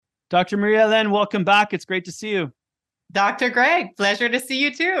Dr. Maria Helene, welcome back. It's great to see you. Dr. Greg, pleasure to see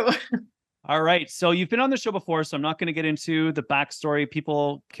you too. All right. So you've been on the show before, so I'm not going to get into the backstory.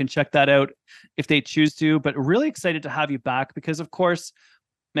 People can check that out if they choose to, but really excited to have you back because, of course,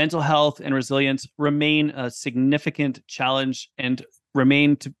 mental health and resilience remain a significant challenge and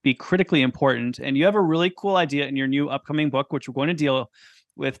remain to be critically important. And you have a really cool idea in your new upcoming book, which we're going to deal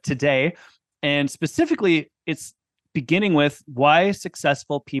with today. And specifically, it's beginning with why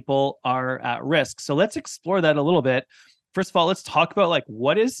successful people are at risk. So let's explore that a little bit. First of all, let's talk about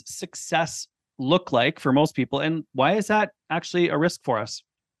what does success look like for most people and why is that actually a risk for us?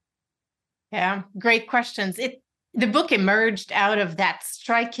 Yeah, great questions. The book emerged out of that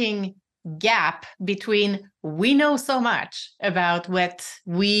striking gap between we know so much about what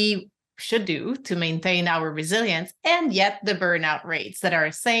we should do to maintain our resilience, and yet the burnout rates that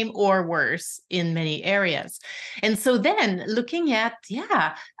are same or worse in many areas. And so then looking at,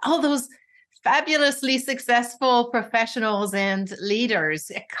 all those fabulously successful professionals and leaders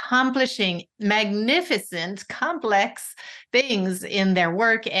accomplishing magnificent, complex things in their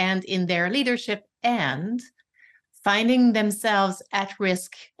work and in their leadership, and finding themselves at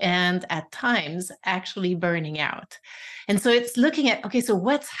risk and at times actually burning out. And so it's looking at, okay, so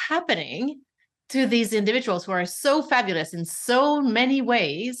what's happening to these individuals who are so fabulous in so many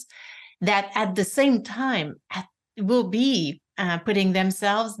ways that at the same time will be putting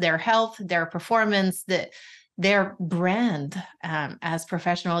themselves, their health, their performance, their brand as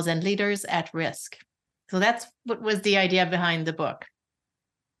professionals and leaders at risk. So that's what was the idea behind the book.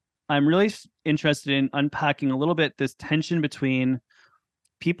 I'm really interested in unpacking a little bit this tension between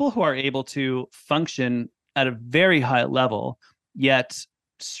people who are able to function at a very high level, yet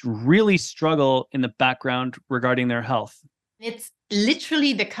really struggle in the background regarding their health. It's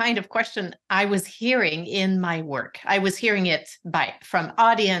literally the kind of question I was hearing in my work. I was hearing it from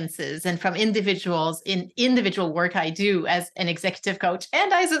audiences and from individuals in individual work I do as an executive coach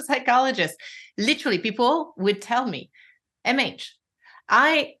and as a psychologist. Literally, people would tell me, MH,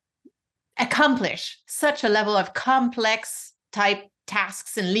 I accomplish such a level of complex type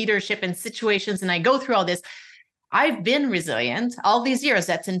tasks and leadership and situations, and I go through all this. I've been resilient all these years.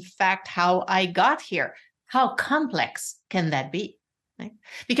 That's in fact how I got here. How complex can that be? Right?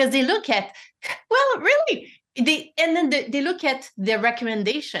 Because they look at, well, really, they look at the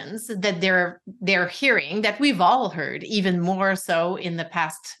recommendations that they're hearing that we've all heard, even more so in the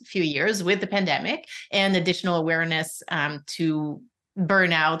past few years with the pandemic and additional awareness to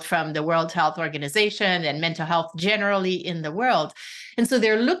burnout from the World Health Organization and mental health generally in the world. And so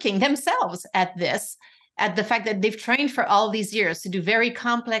they're looking themselves at this, at the fact that they've trained for all these years to do very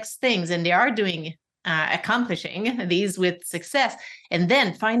complex things, and they are accomplishing these with success, and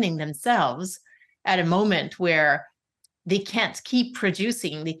then finding themselves at a moment where they can't keep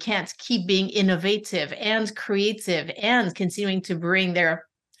producing, they can't keep being innovative and creative and continuing to bring their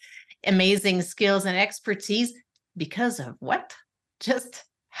amazing skills and expertise because of what? Just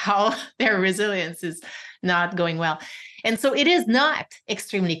how their resilience is not going well. And so it is not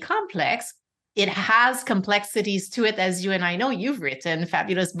extremely complex. It has complexities to it, as you and I know. You've written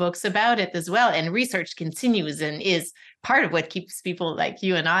fabulous books about it as well. And research continues and is part of what keeps people like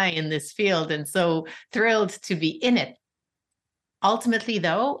you and I in this field, and so thrilled to be in it. Ultimately,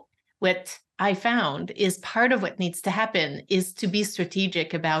 though, what I found is part of what needs to happen is to be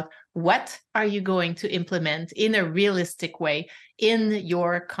strategic about what are you going to implement in a realistic way in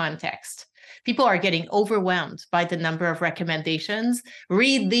your context. People are getting overwhelmed by the number of recommendations.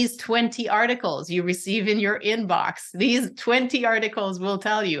 Read these 20 articles you receive in your inbox. These 20 articles will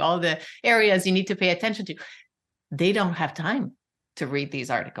tell you all the areas you need to pay attention to. They don't have time to read these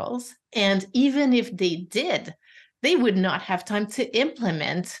articles. And even if they did, they would not have time to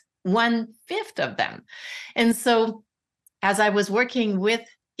implement 1/5 of them. And so as I was working with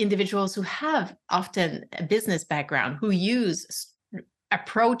individuals who have often a business background, who use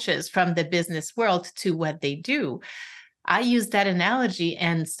approaches from the business world to what they do, I used that analogy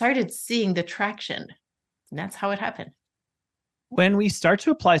and started seeing the traction. And that's how it happened. When we start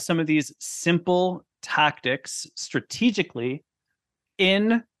to apply some of these simple tactics strategically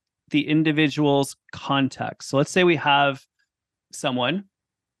in the individual's context. So let's say we have someone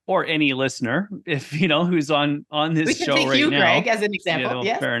or any listener, if who's on this show right now. We can take you, Greg, as an example.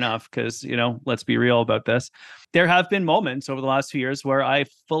 Yes. Fair enough, because let's be real about this. There have been moments over the last few years where I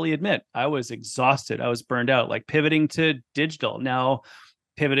fully admit I was exhausted. I was burned out, like pivoting to digital, now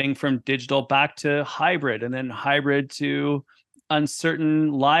pivoting from digital back to hybrid, and then hybrid to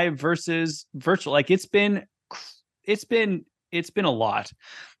uncertain live versus virtual. Like it's been a lot.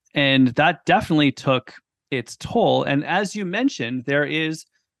 And that definitely took its toll. And as you mentioned, there is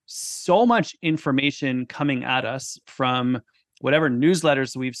so much information coming at us from whatever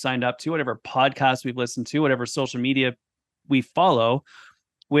newsletters we've signed up to, whatever podcasts we've listened to, whatever social media we follow,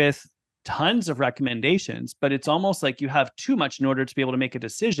 with tons of recommendations. But it's almost like you have too much in order to be able to make a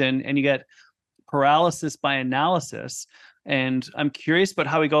decision, and you get paralysis by analysis. And I'm curious about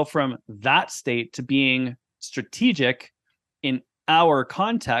how we go from that state to being strategic in our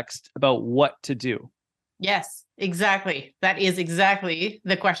context about what to do. Yes, exactly. That is exactly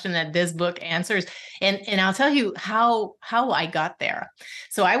the question that this book answers. And I'll tell you how I got there.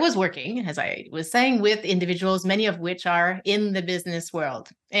 So I was working, as I was saying, with individuals, many of which are in the business world.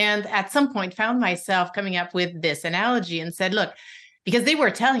 And at some point found myself coming up with this analogy and said, look, because they were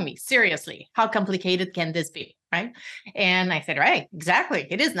telling me, seriously, how complicated can this be? Right. And I said, right, exactly.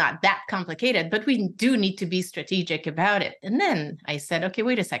 It is not that complicated, but we do need to be strategic about it. And then I said, okay,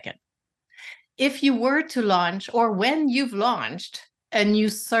 wait a second. If you were to launch, or when you've launched a new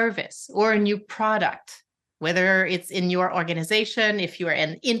service or a new product, whether it's in your organization, if you're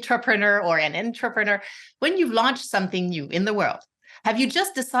an intrapreneur or an entrepreneur, when you've launched something new in the world, have you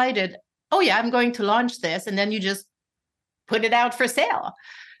just decided, oh yeah, I'm going to launch this, and then you just put it out for sale?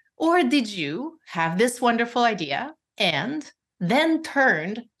 Or did you have this wonderful idea and then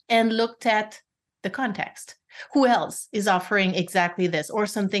turned and looked at the context? Who else is offering exactly this or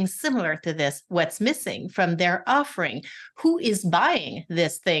something similar to this? What's missing from their offering? Who is buying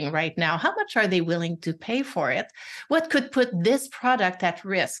this thing right now? How much are they willing to pay for it? What could put this product at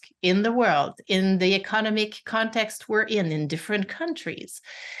risk in the world, in the economic context we're in different countries?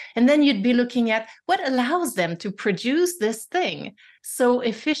 And then you'd be looking at what allows them to produce this thing so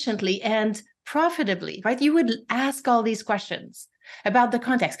efficiently and profitably, right? You would ask all these questions about the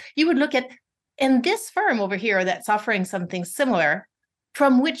context. You would look at, and this firm over here that's offering something similar,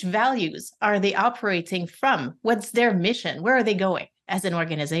 from which values are they operating from? What's their mission? Where are they going as an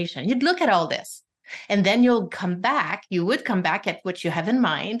organization? You'd look at all this, and then you would come back at what you have in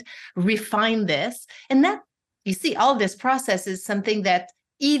mind, refine this. And that, you see, all this process is something that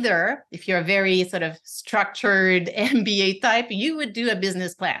either, if you're a very sort of structured MBA type, you would do a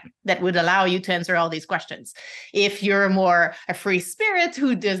business plan that would allow you to answer all these questions. If you're more a free spirit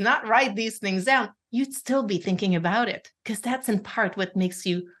who does not write these things down, you'd still be thinking about it, because that's in part what makes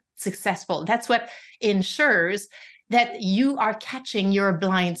you successful. That's what ensures that you are catching your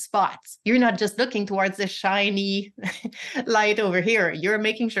blind spots. You're not just looking towards the shiny light over here. You're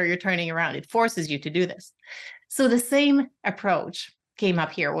making sure you're turning around. It forces you to do this. So the same approach came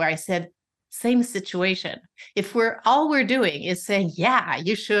up here, where I said, same situation. If all we're doing is saying, yeah,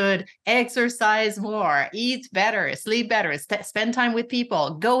 you should exercise more, eat better, sleep better, spend time with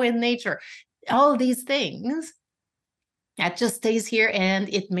people, go in nature, all these things, that just stays here and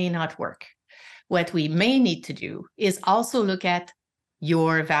it may not work. What we may need to do is also look at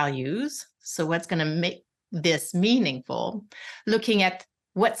your values. So what's going to make this meaningful? Looking at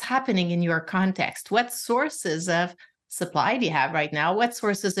what's happening in your context. What sources of supply do you have right now? What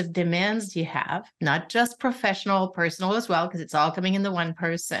sources of demands do you have? Not just professional, personal as well, because it's all coming in the one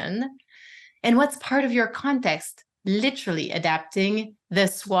person. And what's part of your context? Literally adapting the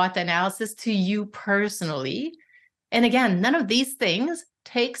SWOT analysis to you personally. And again, none of these things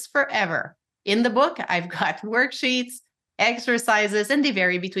takes forever. In the book, I've got worksheets, exercises, and they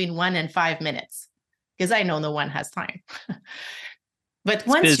vary between 1 and 5 minutes, because I know no one has time. But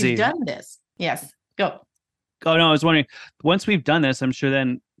once you've done this, yes, go. Oh, no, I was wondering, once we've done this, I'm sure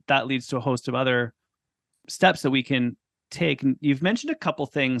then that leads to a host of other steps that we can take. And you've mentioned a couple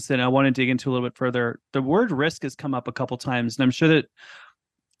things that I want to dig into a little bit further. The word risk has come up a couple times, and I'm sure that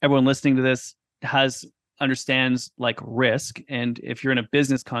everyone listening to this understands like risk. And if you're in a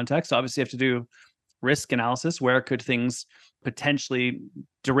business context, obviously you have to do risk analysis. Where could things potentially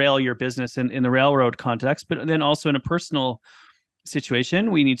derail your business in the railroad context? But then also in a personal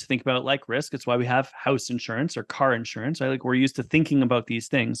situation, we need to think about like risk. It's why we have house insurance or car insurance. Right? Like we're used to thinking about these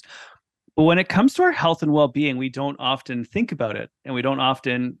things. But when it comes to our health and well-being, we don't often think about it. And we don't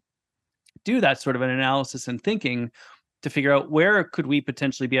often do that sort of an analysis and thinking to figure out where could we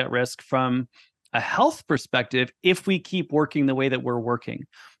potentially be at risk from a health perspective if we keep working the way that we're working.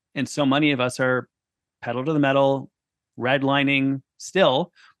 And so many of us are pedal to the metal, redlining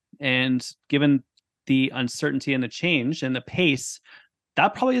still. And given the uncertainty and the change and the pace,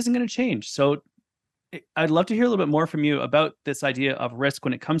 that probably isn't going to change. So I'd love to hear a little bit more from you about this idea of risk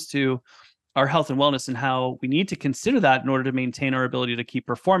when it comes to our health and wellness, and how we need to consider that in order to maintain our ability to keep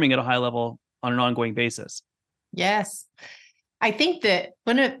performing at a high level on an ongoing basis. Yes. I think that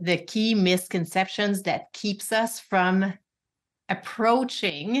one of the key misconceptions that keeps us from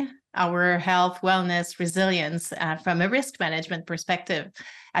approaching our health, wellness, resilience from a risk management perspective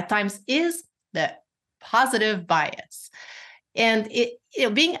at times is the positive bias. And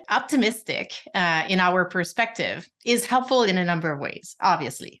being optimistic in our perspective is helpful in a number of ways,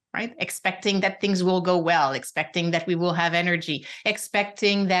 obviously, right? Expecting that things will go well, expecting that we will have energy,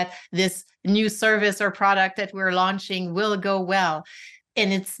 expecting that this new service or product that we're launching will go well.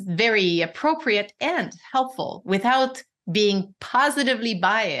 And it's very appropriate and helpful without being positively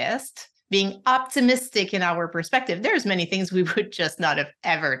biased, being optimistic in our perspective. There's many things we would just not have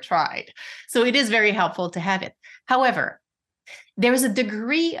ever tried. So it is very helpful to have it. However, there is a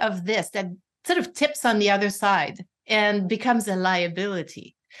degree of this that sort of tips on the other side and becomes a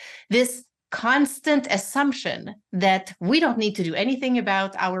liability. This constant assumption that we don't need to do anything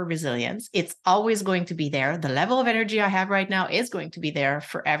about our resilience. It's always going to be there. The level of energy I have right now is going to be there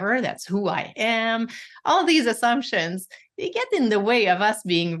forever. That's who I am. All these assumptions, they get in the way of us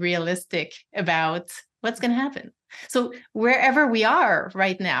being realistic about what's going to happen. So wherever we are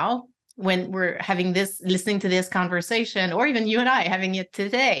right now, when we're having this, listening to this conversation, or even you and I having it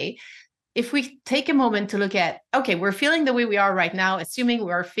today, if we take a moment to look at, okay, we're feeling the way we are right now, assuming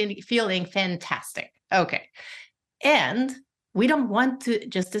we're feeling fantastic. Okay. And we don't want to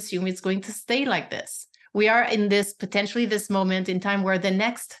just assume it's going to stay like this. We are in this, potentially this moment in time where the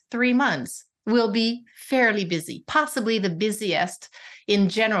next 3 months will be fairly busy, possibly the busiest in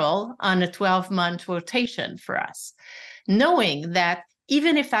general on a 12-month rotation for us. Knowing that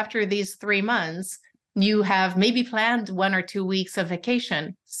even if after these 3 months, you have maybe planned 1 or 2 weeks of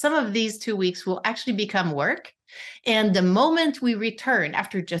vacation, some of these 2 weeks will actually become work. And the moment we return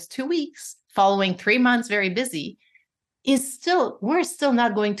after just 2 weeks, following 3 months very busy, we're still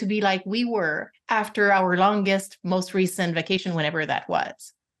not going to be like we were after our longest, most recent vacation, whenever that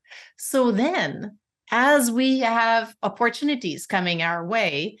was. So then, as we have opportunities coming our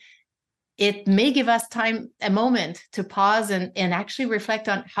way, it may give us a moment to pause and actually reflect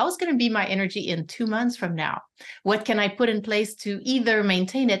on how's going to be my energy in 2 months from now. What can I put in place to either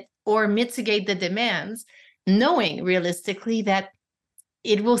maintain it or mitigate the demands, knowing realistically that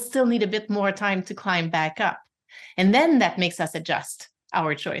it will still need a bit more time to climb back up. And then that makes us adjust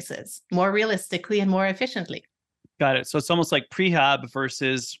our choices more realistically and more efficiently. Got it. So it's almost like prehab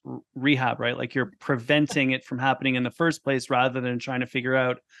versus rehab, right? Like you're preventing it from happening in the first place rather than trying to figure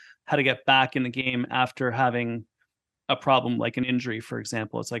out how to get back in the game after having a problem like an injury, for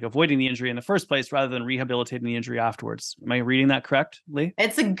example. It's like avoiding the injury in the first place rather than rehabilitating the injury afterwards. Am I reading that correctly?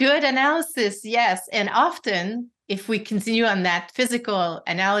 It's a good analysis, yes. And often, if we continue on that physical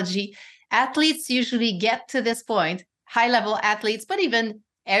analogy, athletes usually get to this point, high-level athletes, but even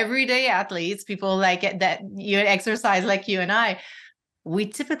everyday athletes, people like that you exercise like you and I, we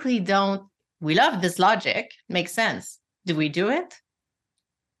typically don't, we love this logic, makes sense. Do we do it?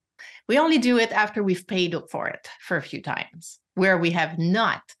 We only do it after we've paid for it for a few times, where we have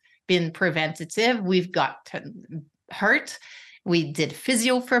not been preventative. We've got hurt. We did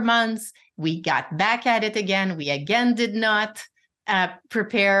physio for months. We got back at it again. We again did not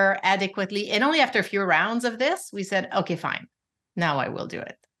prepare adequately. And only after a few rounds of this, we said, okay, fine. Now I will do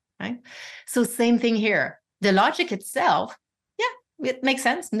it. Right? So same thing here. The logic itself, yeah, it makes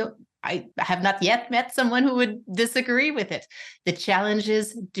sense. No, I have not yet met someone who would disagree with it. The challenge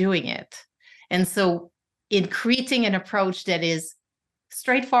is doing it. And so in creating an approach that is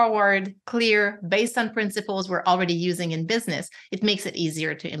straightforward, clear, based on principles we're already using in business, it makes it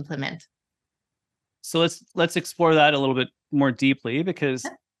easier to implement. So let's explore that a little bit more deeply, because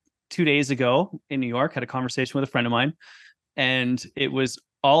 2 days ago in New York, I had a conversation with a friend of mine, and it was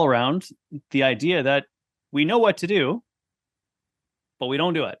all around the idea that we know what to do, but we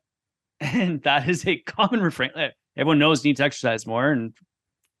don't do it. And that is a common refrain. Everyone knows you need to exercise more, and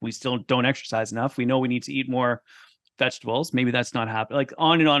we still don't exercise enough. We know we need to eat more vegetables. Maybe that's not happening. Like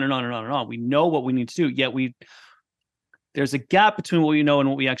on and on and on and on and on. We know what we need to do, yet there's a gap between what we know and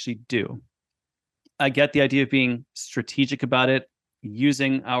what we actually do. I get the idea of being strategic about it,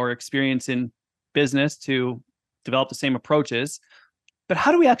 using our experience in business to develop the same approaches. But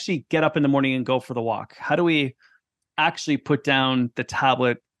how do we actually get up in the morning and go for the walk? How do we actually put down the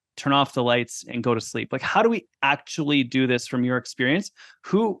tablet, turn off the lights, and go to sleep? Like, how do we actually do this from your experience?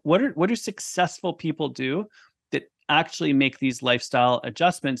 What do successful people do that actually make these lifestyle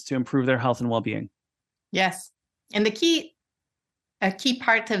adjustments to improve their health and well-being? Yes. And a key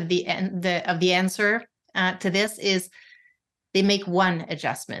part of the answer to this is they make one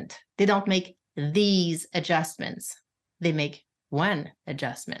adjustment. They don't make these adjustments. They make one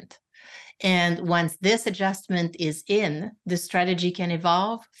adjustment. And once this adjustment is in, the strategy can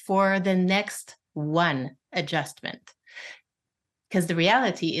evolve for the next one adjustment. Because the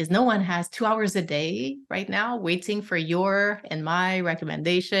reality is no one has 2 hours a day right now waiting for your and my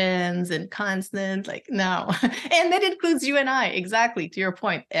recommendations and constant, like, no. And that includes you and I, exactly, to your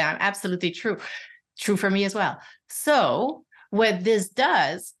point. Absolutely true. True for me as well. So what this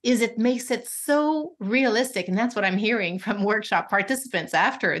does is it makes it so realistic. And that's what I'm hearing from workshop participants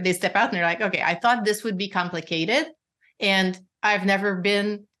after they step out and they're like, okay, I thought this would be complicated and I've never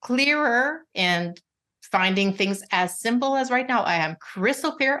been clearer and finding things as simple as right now. I am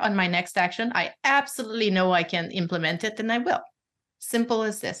crystal clear on my next action. I absolutely know I can implement it and I will. Simple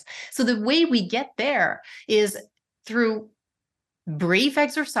as this. So the way we get there is through brief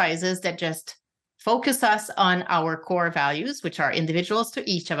exercises that just focus us on our core values, which are individuals to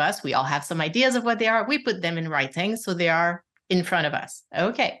each of us. We all have some ideas of what they are. We put them in writing so they are in front of us.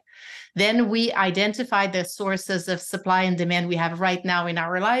 Okay. Then we identify the sources of supply and demand we have right now in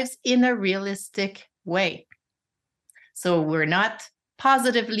our lives in a realistic way. So we're not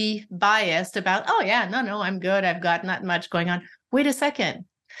positively biased about, oh yeah, no, I'm good. I've got not much going on. Wait a second.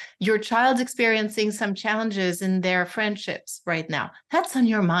 Your child's experiencing some challenges in their friendships right now. That's on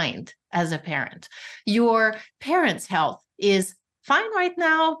your mind as a parent. Your parent's health is fine right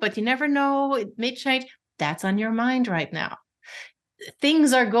now, but you never know, it may change. That's on your mind right now.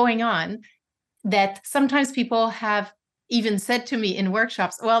 Things are going on that sometimes people have even said to me in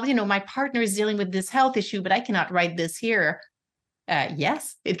workshops, well, my partner is dealing with this health issue, but I cannot write this here.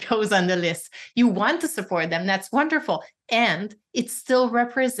 Yes, it goes on the list. You want to support them. That's wonderful. And it still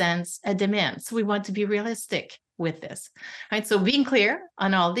represents a demand. So we want to be realistic with this, right? So being clear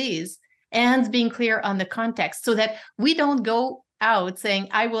on all these and being clear on the context so that we don't go out saying,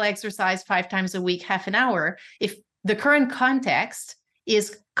 I will exercise 5 times a week, half an hour. If the current context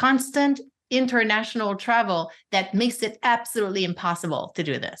is constant international travel, that makes it absolutely impossible to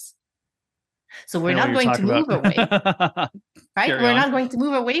do this. So we're not going to move away, right? We're not going to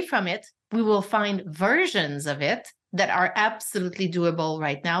move away from it. We will find versions of it that are absolutely doable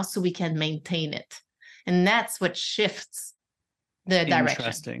right now so we can maintain it. And that's what shifts the direction.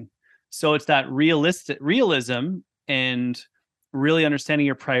 Interesting. So it's that realism and really understanding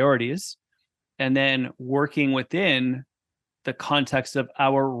your priorities and then working within the context of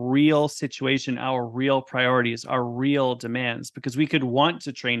our real situation, our real priorities, our real demands, because we could want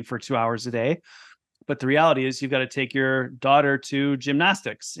to train for 2 hours a day. But the reality is you've got to take your daughter to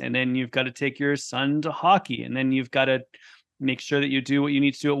gymnastics, and then you've got to take your son to hockey, and then you've got to make sure that you do what you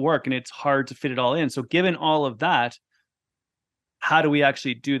need to do at work. And it's hard to fit it all in. So given all of that, how do we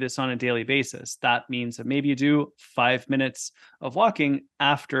actually do this on a daily basis? That means that maybe you do 5 minutes of walking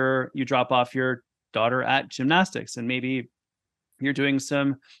after you drop off your daughter at gymnastics, and maybe you're doing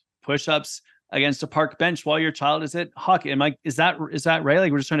some push-ups against a park bench while your child is at hockey. Is that right?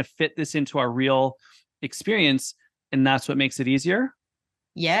 Like, we're just trying to fit this into our real experience, and that's what makes it easier?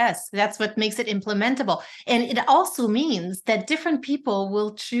 Yes, that's what makes it implementable. And it also means that different people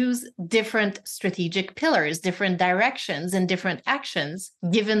will choose different strategic pillars, different directions, and different actions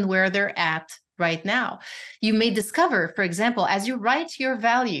given where they're at right now. You may discover, for example, as you write your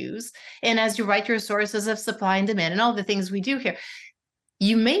values and as you write your sources of supply and demand and all the things we do here,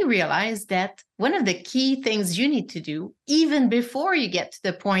 you may realize that one of the key things you need to do, even before you get to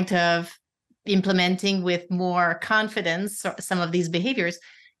the point of implementing with more confidence some of these behaviors,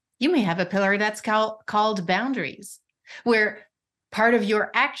 you may have a pillar that's called boundaries, where part of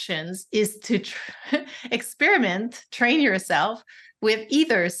your actions is to experiment, train yourself with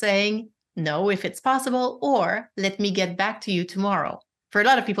either saying no if it's possible, or let me get back to you tomorrow. For a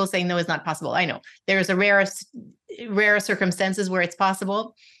lot of people, saying no is not possible. I know there's a rare circumstances where it's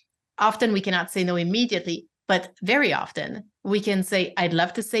possible. Often we cannot say no immediately, but very often we can say, I'd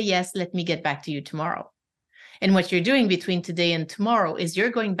love to say yes, let me get back to you tomorrow. And what you're doing between today and tomorrow is you're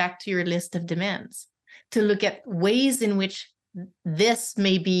going back to your list of demands to look at ways in which this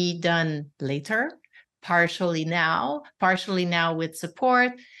may be done later, partially now with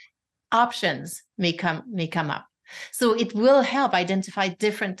support. Options may come up. So it will help identify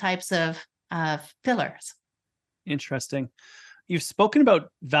different types of pillars. Interesting. You've spoken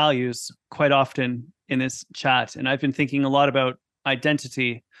about values quite often in this chat, and I've been thinking a lot about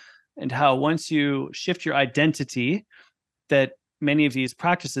identity and how once you shift your identity, that many of these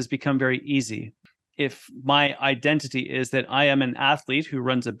practices become very easy. If my identity is that I am an athlete who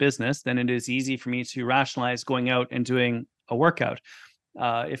runs a business, then it is easy for me to rationalize going out and doing a workout.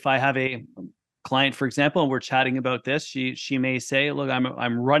 If I have a client, for example, and we're chatting about this, she may say, look,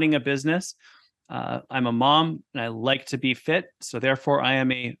 I'm running a business. I'm a mom and I like to be fit. So therefore I am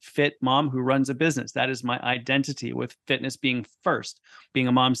a fit mom who runs a business. That is my identity, with fitness being first, being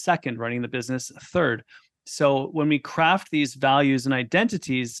a mom second, running the business third. So when we craft these values and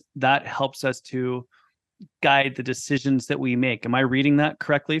identities, that helps us to guide the decisions that we make. Am I reading that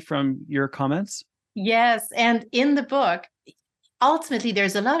correctly from your comments? Yes. And in the book, ultimately,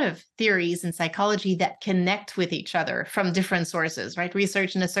 there's a lot of theories in psychology that connect with each other from different sources, right?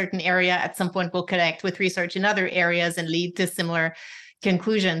 Research in a certain area at some point will connect with research in other areas and lead to similar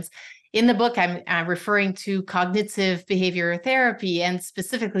conclusions. In the book, I'm referring to cognitive behavioral therapy and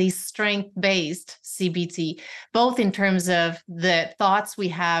specifically strength-based CBT, both in terms of the thoughts we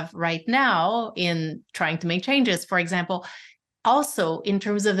have right now in trying to make changes, for example, also in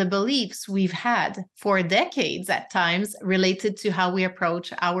terms of the beliefs we've had for decades at times related to how we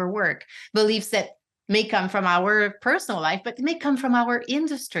approach our work, beliefs that may come from our personal life, but may come from our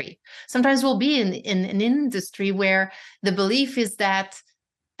industry. Sometimes we'll be in an industry where the belief is that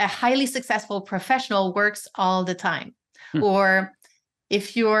a highly successful professional works all the time. Or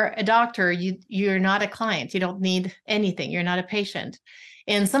if you're a doctor, you're not a client, you don't need anything, you're not a patient.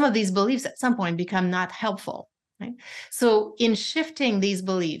 And some of these beliefs at some point become not helpful. Right? So in shifting these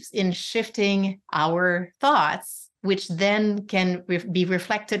beliefs, in shifting our thoughts, which then can be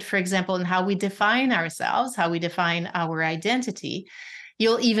reflected, for example, in how we define ourselves, how we define our identity,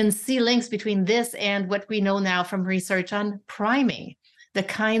 you'll even see links between this and what we know now from research on priming, the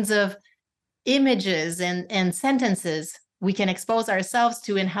kinds of images and sentences we can expose ourselves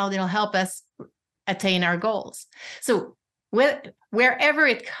to and how they'll help us attain our goals. So wherever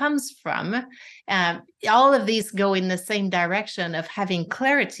it comes from, all of these go in the same direction of having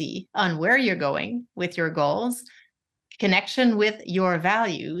clarity on where you're going with your goals, connection with your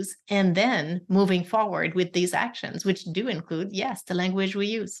values, and then moving forward with these actions, which do include, yes, the language we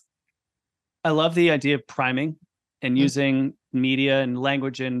use. I love the idea of priming and using media and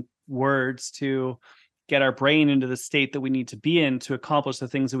language and words to get our brain into the state that we need to be in to accomplish the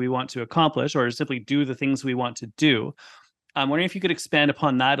things that we want to accomplish, or simply do the things we want to do. I'm wondering if you could expand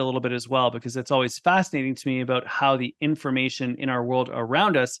upon that a little bit as well, because it's always fascinating to me about how the information in our world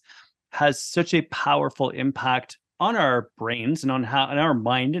around us has such a powerful impact on our brains and on our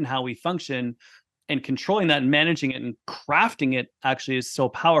mind and how we function, and controlling that and managing it and crafting it actually is so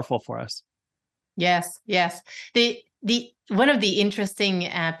powerful for us. Yes, yes. The one of the interesting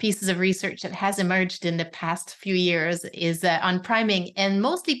pieces of research that has emerged in the past few years is on priming, and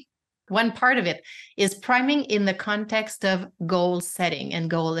mostly one part of it is priming in the context of goal setting and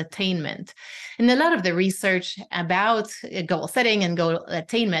goal attainment. And a lot of the research about goal setting and goal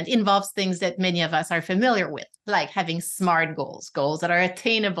attainment involves things that many of us are familiar with, like having SMART goals, goals that are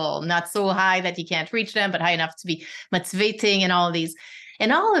attainable, not so high that you can't reach them, but high enough to be motivating, and all of these.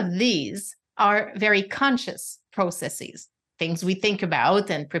 And all of these are very conscious processes, things we think about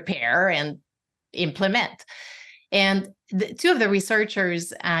and prepare and implement. And two of the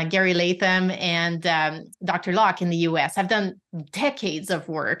researchers, Gary Latham and Dr. Locke in the US, have done decades of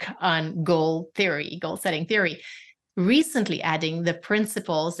work on goal theory, goal setting theory, recently adding the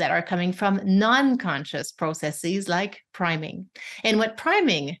principles that are coming from non-conscious processes like priming. And what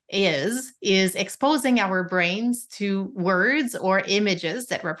priming is exposing our brains to words or images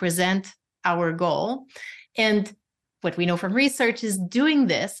that represent our goal. And what we know from research is doing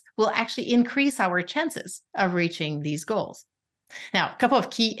this will actually increase our chances of reaching these goals. Now, a couple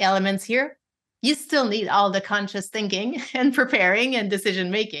of key elements here. You still need all the conscious thinking and preparing and decision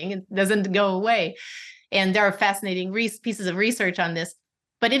making. It doesn't go away. And there are fascinating pieces of research on this,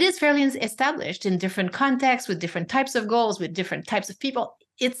 but it is fairly established in different contexts with different types of goals, with different types of people.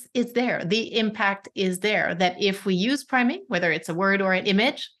 It's there. The impact is there that if we use priming, whether it's a word or an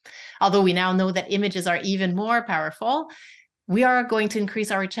image, although we now know that images are even more powerful, we are going to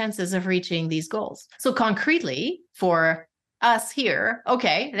increase our chances of reaching these goals. So concretely, for us here,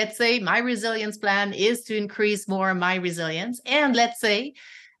 okay, let's say my resilience plan is to increase more my resilience. And let's say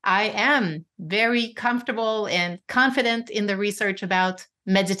I am very comfortable and confident in the research about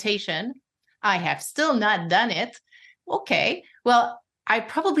meditation. I have still not done it. Okay, well, I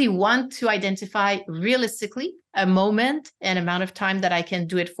probably want to identify realistically a moment and amount of time that I can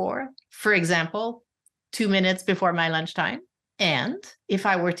do it for example, 2 minutes before my lunchtime. And if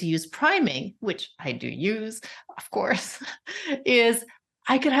I were to use priming, which I do use, of course, is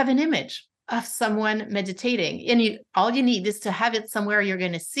I could have an image of someone meditating. And all you need is to have it somewhere you're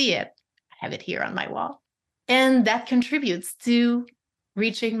going to see it. I have it here on my wall. And that contributes to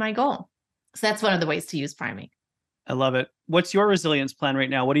reaching my goal. So that's one of the ways to use priming. I love it. What's your resilience plan right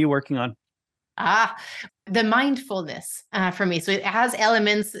now? What are you working on? The mindfulness for me. So it has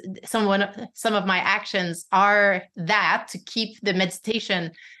elements. Some of my actions are that to keep the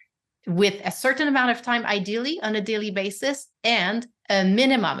meditation with a certain amount of time, ideally on a daily basis, and a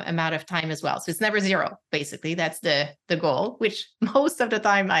minimum amount of time as well. So it's never zero, basically. That's the goal, which most of the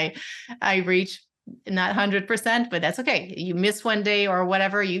time I reach, not 100%, but that's okay. You miss one day or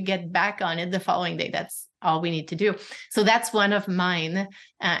whatever, you get back on it the following day. That's all we need to do. So that's one of mine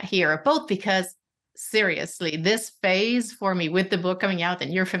here, both because seriously, this phase for me with the book coming out,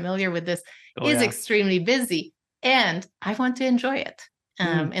 and you're familiar with this, is extremely busy, and I want to enjoy it.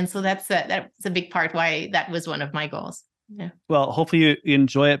 And so that's a big part why that was one of my goals. Yeah. Well, hopefully you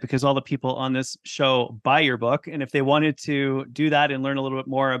enjoy it, because all the people on this show buy your book. And if they wanted to do that and learn a little bit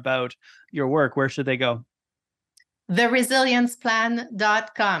more about your work, where should they go?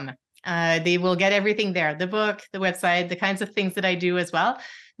 theresilienceplan.com. They will get everything there. The book, the website, the kinds of things that I do as well.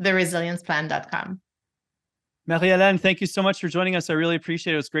 theresilienceplan.com. Marie-Helene, thank you so much for joining us. I really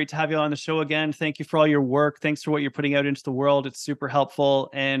appreciate it. It was great to have you on the show again. Thank you for all your work. Thanks for what you're putting out into the world. It's super helpful.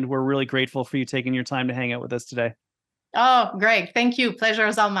 And we're really grateful for you taking your time to hang out with us today. Oh, Greg, thank you. Pleasure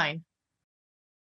is all mine.